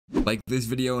Like this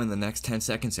video in the next 10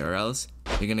 seconds or else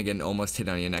you're gonna get an almost hit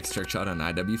on your next trick shot on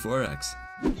IW4X.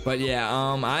 But yeah,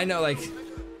 I know like,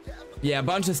 yeah, a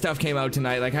bunch of stuff came out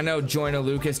tonight. Like I know Joyner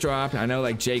Lucas dropped, I know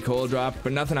like J. Cole dropped,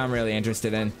 but nothing I'm really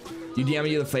interested in. You DM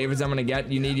me the flavors I'm gonna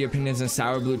get. You need your opinions on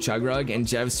Sour Blue Chug Rug and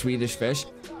Jev's Swedish Fish.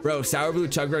 Bro, Sour Blue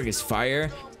Chug Rug is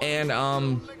fire,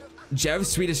 and Jev's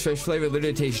Swedish Fish flavor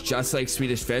literally tastes just like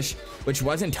Swedish Fish, which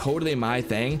wasn't totally my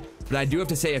thing, but I do have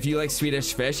to say, if you like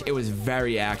Swedish Fish, it was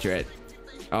very accurate.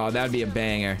 Oh, that would be a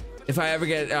banger. If I ever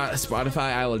get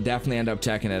Spotify, I will definitely end up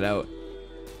checking it out.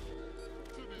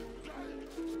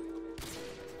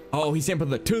 Oh, he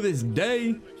sampled the "To This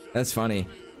Day." That's funny.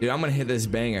 Dude, I'm gonna hit this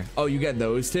banger. Oh, you get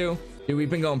those too? Dude, we've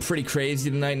been going pretty crazy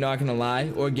tonight, not gonna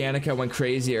lie. Organica went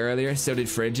crazy earlier, so did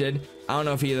Frigid. I don't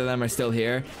know if either of them are still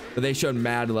here, but they showed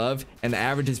mad love, and the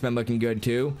average has been looking good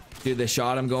too. Dude, the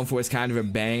shot I'm going for is kind of a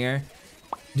banger.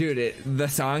 Dude, the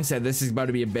song said this is about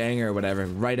to be a banger or whatever,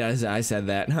 right as I said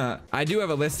that. Huh. I do have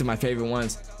a list of my favorite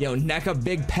ones. Yo, Necca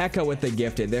Big Pekka with the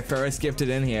gifted. Their first gifted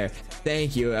in here.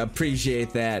 Thank you, I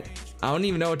appreciate that. I don't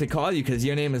even know what to call you because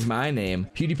your name is my name.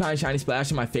 PewDiePie and Shiny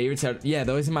Splash are my favorites. Yeah,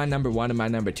 those are my number 1 and my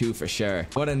number 2 for sure.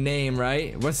 What a name,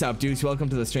 right? What's up, dudes? Welcome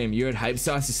to the stream. You heard Hype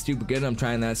Sauce is stupid good. I'm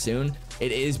trying that soon.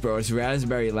 It is, bro. It's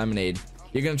raspberry lemonade.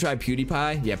 You're gonna try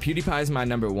PewDiePie? Yeah, PewDiePie is my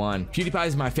number 1. PewDiePie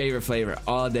is my favorite flavor.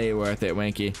 All day worth it,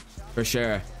 Winky. For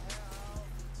sure.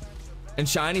 And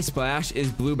Shiny Splash is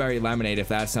blueberry lemonade if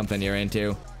that's something you're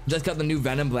into. Just got the new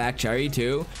Venom Black Cherry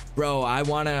too. Bro, I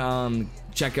wanna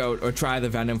check out or try the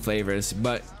Venom flavors,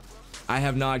 but I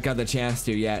have not got the chance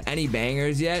to yet. Any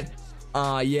bangers yet?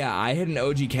 Yeah, I hit an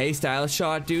OGK style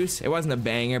shot, Deuce. It wasn't a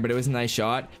banger, but it was a nice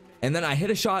shot. And then I hit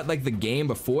a shot like the game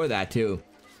before that too.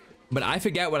 But I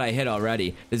forget what I hit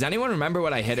already. Does anyone remember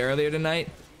what I hit earlier tonight?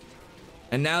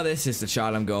 And now this is the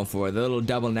shot I'm going for. The little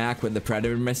double knack with the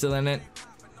Predator missile in it.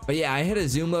 But yeah, I hit a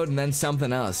zoom load and then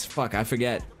something else. Fuck, I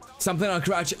forget. Something on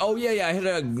Karachi. Oh yeah, I hit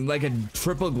a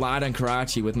triple glide on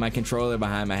Karachi with my controller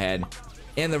behind my head.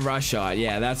 And the rush shot.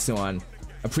 Yeah, that's the one.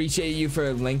 Appreciate you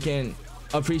for linking.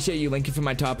 Appreciate you linking for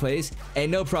my top plays. Hey,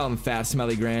 no problem, fat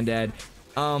smelly granddad.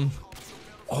 Oh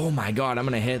my god, I'm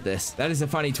gonna hit this. That is a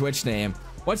funny Twitch name.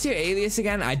 What's your alias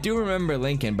again? I do remember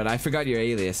Lincoln, but I forgot your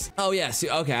alias. Oh yes,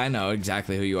 okay, I know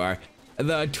exactly who you are.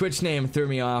 The Twitch name threw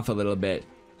me off a little bit.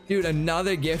 Dude,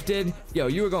 another gifted. Yo,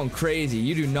 you were going crazy.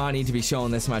 You do not need to be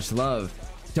showing this much love.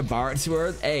 To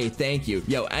Bartsworth, hey, thank you.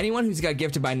 Yo, anyone who's got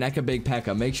gifted by Necca Big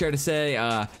Pekka, make sure to say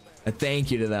a thank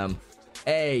you to them.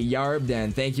 Hey,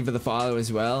 Yarbden, thank you for the follow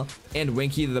as well. And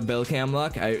Winky the Bill Cam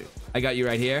luck. I got you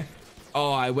right here.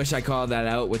 Oh, I wish I called that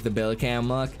out with the Bill Cam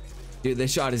luck. Dude,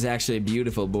 this shot is actually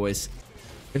beautiful, boys.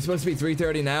 It's supposed to be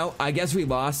 3:30 now. I guess we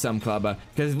lost some, Clubba.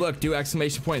 Because look, do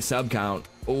exclamation point sub count.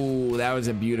 Oh, that was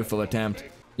a beautiful attempt.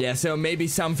 Yeah, so maybe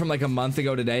some from like a month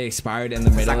ago today expired in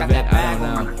the middle of it. I don't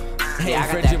know. Hey,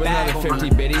 Frigid with another 50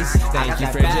 biddies. Thank you,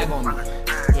 Frigid.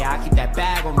 Yeah, I keep that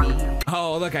bag on me.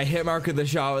 Oh, look, I hit marker the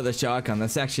shot with a shotgun.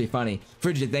 That's actually funny.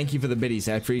 Frigid, thank you for the biddies.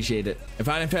 I appreciate it. If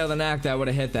I didn't fail the knack, that would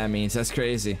have hit, that means. That's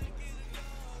crazy.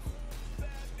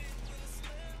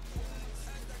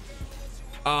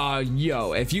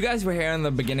 Yo, if you guys were here in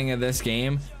the beginning of this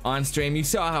game on stream, you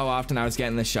saw how often I was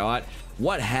getting the shot.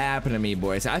 What happened to me,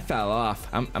 boys? I fell off.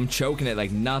 I'm choking it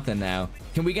like nothing now.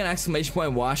 Can we get an exclamation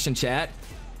point washed in chat?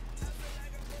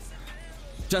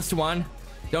 Just one.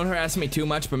 Don't harass me too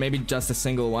much, but maybe just a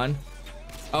single one.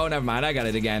 Oh, never mind. I got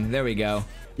it again. There we go.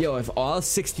 Yo, if all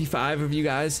 65 of you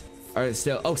guys are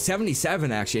still... Oh,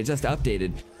 77 actually. It just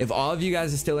updated. If all of you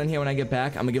guys are still in here when I get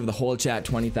back, I'm gonna give the whole chat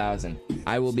 20,000.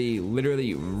 I will be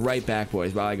literally right back,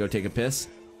 boys, while I go take a piss.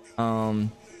 You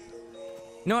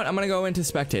know what? I'm gonna go into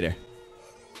spectator.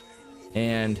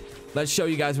 And let's show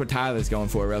you guys what Tyler's going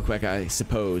for real quick, I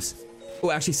suppose. Oh,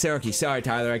 actually, Syracuse. Sorry,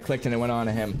 Tyler. I clicked and it went on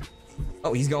to him.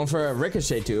 Oh, he's going for a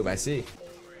ricochet tube. I see.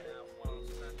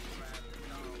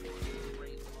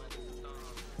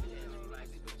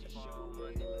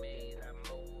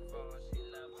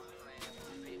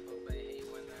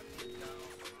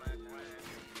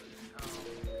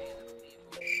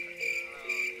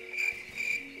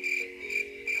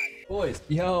 Boys,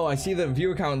 yo, I see the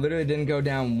viewer count literally didn't go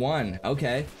down 1.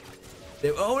 Okay.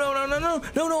 Oh,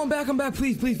 no, I'm back,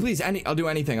 please. I'll do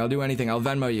anything, I'll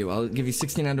Venmo you, I'll give you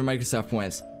 1,600 Microsoft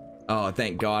points. Oh,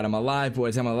 thank God, I'm alive,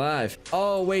 boys, I'm alive.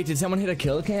 Oh, wait, did someone hit a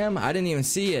kill cam? I didn't even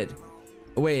see it.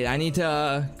 Wait, I need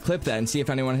to clip that and see if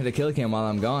anyone hit a kill cam while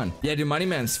I'm gone. Yeah, dude,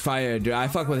 Moneyman's fired, dude. I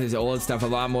fuck with his old stuff a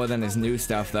lot more than his new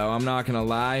stuff, though. I'm not gonna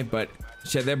lie, but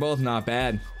shit, they're both not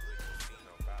bad.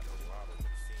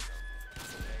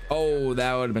 Oh,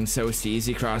 that would have been so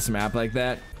easy cross the map like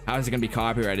that. How is it gonna be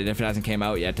copyrighted if it hasn't came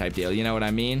out yet type deal? You know what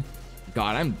I mean?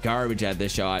 God, I'm garbage at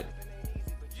this shot.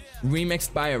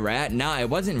 Remixed by a rat? Nah, it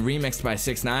wasn't remixed by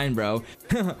 6ix9ine, bro.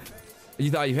 You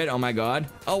thought you hit? Oh my god.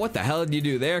 Oh, what the hell did you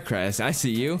do there, Chris? I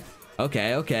see you.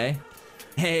 Okay, okay.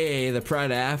 Hey, the Pred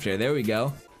after. There we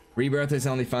go. Rebirth is the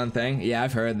only fun thing. Yeah,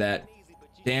 I've heard that.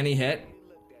 Danny hit.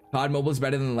 COD Mobile's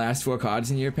better than the last 4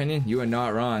 CODs in your opinion? You are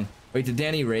not wrong. Wait, did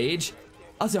Danny rage?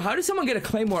 Also, how did someone get a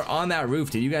claymore on that roof?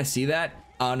 Did you guys see that?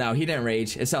 Oh no, he didn't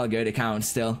rage. It's all good. It counts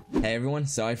still. Hey everyone,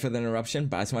 sorry for the interruption,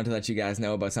 but I just wanted to let you guys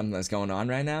know about something that's going on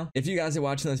right now. If you guys are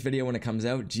watching this video when it comes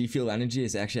out, G Fuel Energy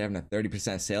is actually having a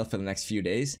 30% sale for the next few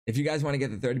days. If you guys want to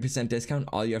get the 30% discount,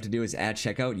 all you have to do is at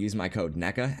checkout, use my code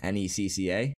Necca,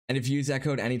 N-E-C-C-A. And if you use that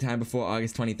code anytime before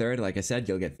August 23rd, like I said,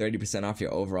 you'll get 30% off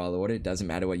your overall order. It doesn't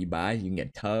matter what you buy. You can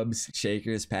get tubs,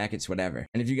 shakers, packets, whatever.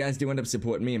 And if you guys do end up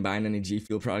supporting me and buying any G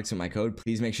Fuel products with my code,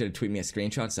 please make sure to tweet me a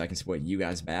screenshot so I can support you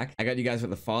guys back. I got you guys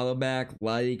with a follow back,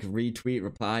 like, retweet,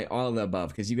 reply, all of the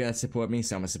above, because you guys support me,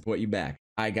 so I'm gonna support you back.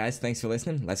 Alright guys, thanks for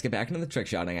listening. Let's get back into the trick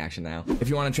shotting action now. If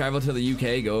you want to travel to the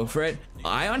UK, go for it.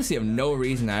 I honestly have no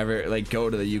reason to ever like go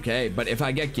to the UK, but if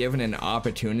I get given an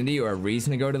opportunity or a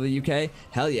reason to go to the UK,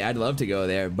 hell yeah, I'd love to go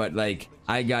there, but like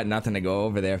I got nothing to go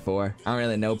over there for. I don't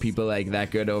really know people like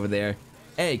that good over there.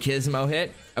 Hey, Gizmo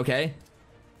hit. Okay.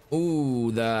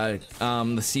 Ooh, the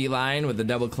sea lion with the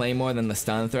double claymore, then the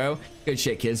stun throw. Good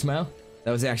shit, Gizmo. That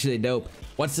was actually dope.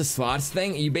 What's the slots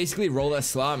thing? You basically roll a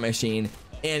slot machine,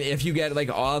 and if you get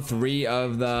like all 3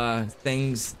 of the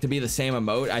things to be the same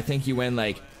emote, I think you win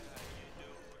like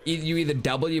you either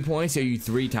double your points or you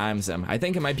 3 times them. I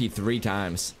think it might be 3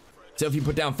 times. So if you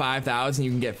put down 5,000, you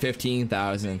can get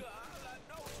 15,000.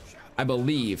 I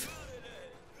believe.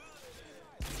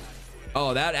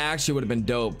 Oh, that actually would have been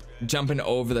dope. Jumping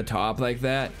over the top like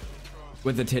that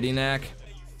with the titty neck.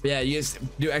 Yeah, you just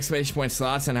do exclamation point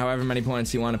slots and however many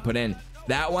points you want to put in.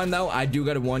 That one though, I do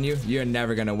gotta warn you, you're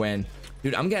never gonna win.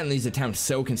 Dude, I'm getting these attempts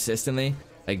so consistently.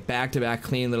 Like back-to-back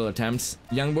clean little attempts.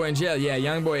 Young boy in jail. Yeah,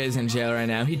 young boy is in jail right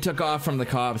now. He took off from the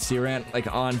cops. He ran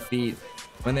like on feet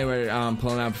when they were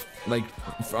pulling up like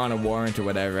on a warrant or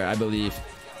whatever, I believe.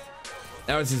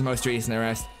 That was his most recent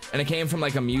arrest. And it came from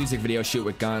like a music video shoot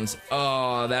with guns.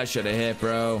 Oh, that should have hit,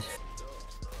 bro.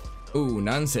 Ooh,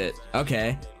 nuns hit.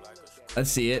 Okay. Let's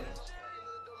see it.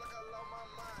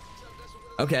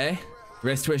 Okay.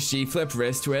 Wrist twist, G-flip,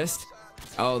 wrist twist.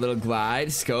 Oh, little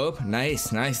glide, scope.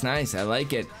 Nice, nice, nice. I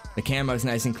like it. The camo's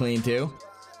nice and clean too.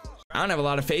 I don't have a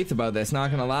lot of faith about this,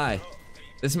 not gonna lie.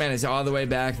 This man is all the way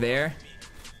back there.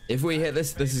 If we hit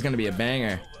this, this is gonna be a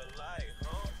banger.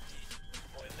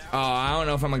 Oh, I don't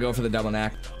know if I'm gonna go for the double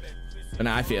knack. But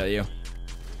nah, I feel you.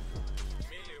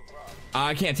 Oh,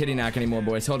 I can't titty knack anymore,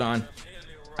 boys. Hold on.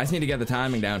 I just need to get the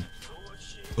timing down.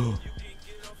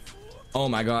 Oh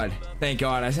my god. Thank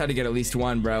god. I just had to get at least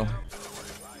 1, bro.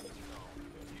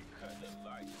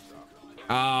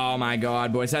 Oh my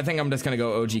god, boys. I think I'm just gonna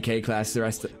go OGK class the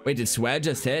rest of... Wait, did Swed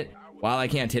just hit? While I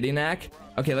can't titty knack?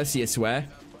 Okay, let's see a Swed.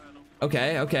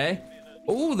 Okay, okay.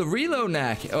 Oh, the reload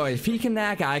knack. Oh, if he can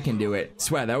knack, I can do it.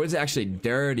 Swed, that was actually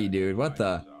dirty, dude. What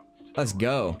the... Let's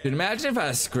go. Dude, imagine if I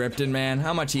was scripted, man.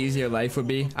 How much easier life would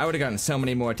be. I would have gotten so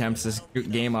many more attempts this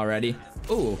game already.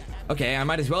 Ooh, okay, I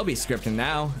might as well be scripting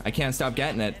now. I can't stop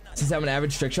getting it. Since I'm an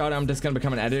average trick shot, I'm just gonna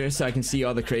become an editor so I can see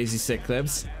all the crazy sick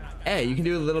clips. Hey, you can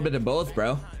do a little bit of both,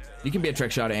 bro. You can be a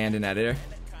trick shotter and an editor.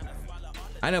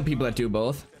 I know people that do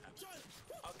both.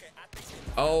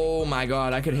 Oh my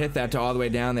god, I could hit that to all the way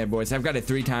down there, boys. I've got it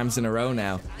 3 times in a row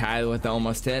now. Tyler with the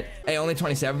almost hit. Hey, only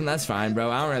 27? That's fine, bro.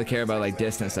 I don't really care about like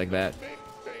distance like that.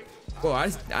 Whoa, I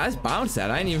just bounced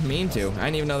that. I didn't even mean to. I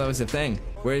didn't even know that was a thing.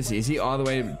 Where is he? Is he all the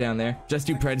way down there? Just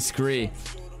do pred scree.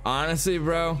 Honestly,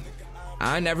 bro,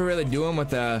 I never really do him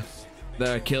with the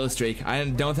kill streak. I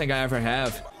don't think I ever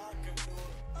have.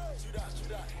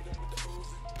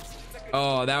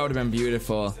 Oh, that would have been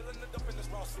beautiful.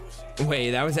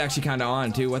 Wait, that was actually kind of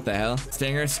on too. What the hell?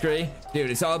 Stinger scree? Dude,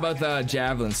 it's all about the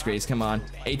javelin screes. Come on.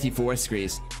 AT4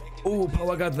 screes. Ooh,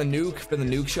 Poe got the nuke for the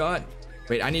nuke shot.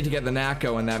 Wait, I need to get the knack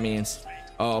going, that means.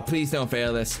 Oh, please don't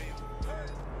fail this.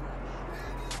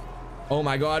 Oh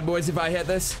my god, boys, if I hit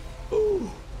this. Ooh,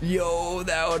 yo,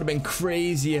 that would have been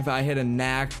crazy if I hit a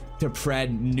knack to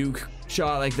pred nuke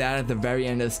shot like that at the very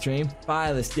end of the stream.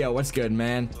 Filist, yo, what's good,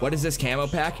 man? What is this camo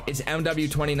pack? It's MW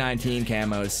 2019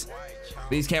 camos.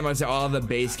 These camos are all the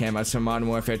base camos from Modern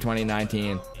Warfare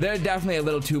 2019. They're definitely a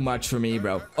little too much for me,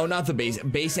 bro. Oh, not the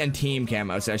base and team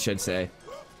camos, I should say.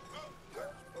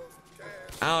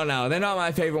 I don't know. They're not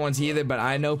my favorite ones either, but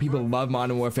I know people love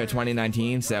Modern Warfare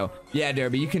 2019, so yeah,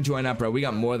 Derby, you can join up, bro. We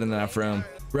got more than enough room.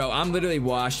 Bro, I'm literally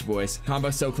washed, boys.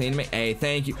 Combo's so clean to me. Hey,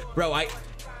 thank you. Bro,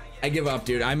 I give up,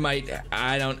 dude. I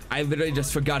literally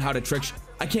just forgot how to trick.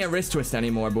 I can't wrist twist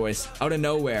anymore, boys. Out of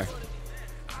nowhere.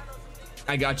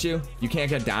 I got you. You can't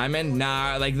get diamond?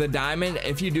 Nah, like the diamond,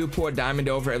 if you do pour diamond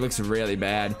over, it looks really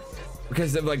bad.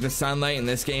 Because of like the sunlight in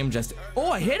this game just...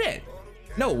 Oh, I hit it.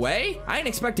 No way. I didn't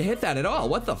expect to hit that at all.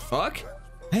 What the fuck?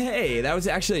 Hey, that was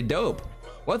actually dope.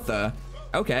 What the?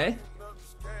 Okay.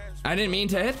 I didn't mean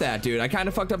to hit that, dude. I kind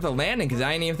of fucked up the landing because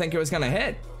I didn't even think it was gonna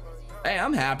hit. Hey,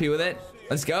 I'm happy with it.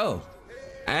 Let's go.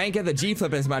 I didn't get the G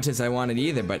flip as much as I wanted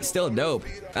either, but still dope.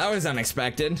 That was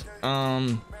unexpected.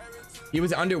 He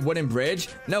was under wooden bridge?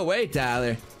 No way,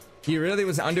 Tyler. He really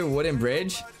was under wooden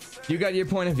bridge? You got your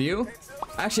point of view?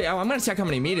 Actually, I'm gonna check how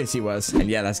many meters he was. And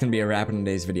yeah, that's gonna be a wrap in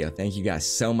today's video. Thank you guys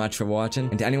so much for watching.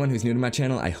 And to anyone who's new to my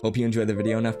channel, I hope you enjoyed the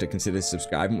video enough to consider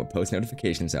subscribing with post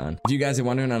notifications on. If you guys are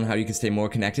wondering on how you can stay more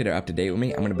connected or up to date with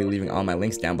me, I'm gonna be leaving all my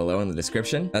links down below in the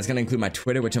description. That's gonna include my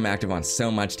Twitter, which I'm active on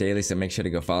so much daily, so make sure to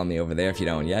go follow me over there if you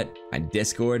don't yet. My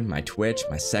Discord, my Twitch,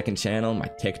 my second channel, my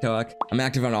TikTok. I'm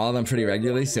active on all of them pretty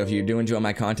regularly, so if you do enjoy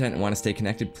my content and want to stay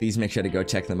connected, please make sure to go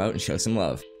check them out and show some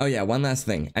love. Oh yeah, one last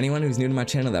thing. Anyone who's new to my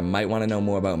channel that might want to know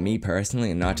more about me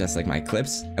personally and not just like my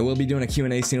clips, I will be doing a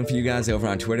Q&A soon for you guys over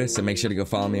on Twitter, so make sure to go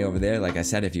follow me over there, like I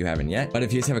said, if you haven't yet. But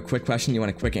if you just have a quick question you want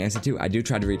a quick answer to, I do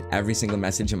try to read every single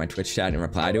message in my Twitch chat and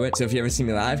reply to it. So if you ever see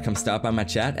me live, come stop by my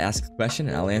chat, ask a question,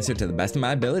 and I'll answer it to the best of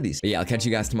my abilities. But yeah, I'll catch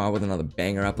you guys tomorrow with another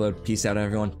banger upload. Peace out,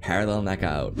 everyone. Parallel Necca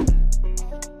out.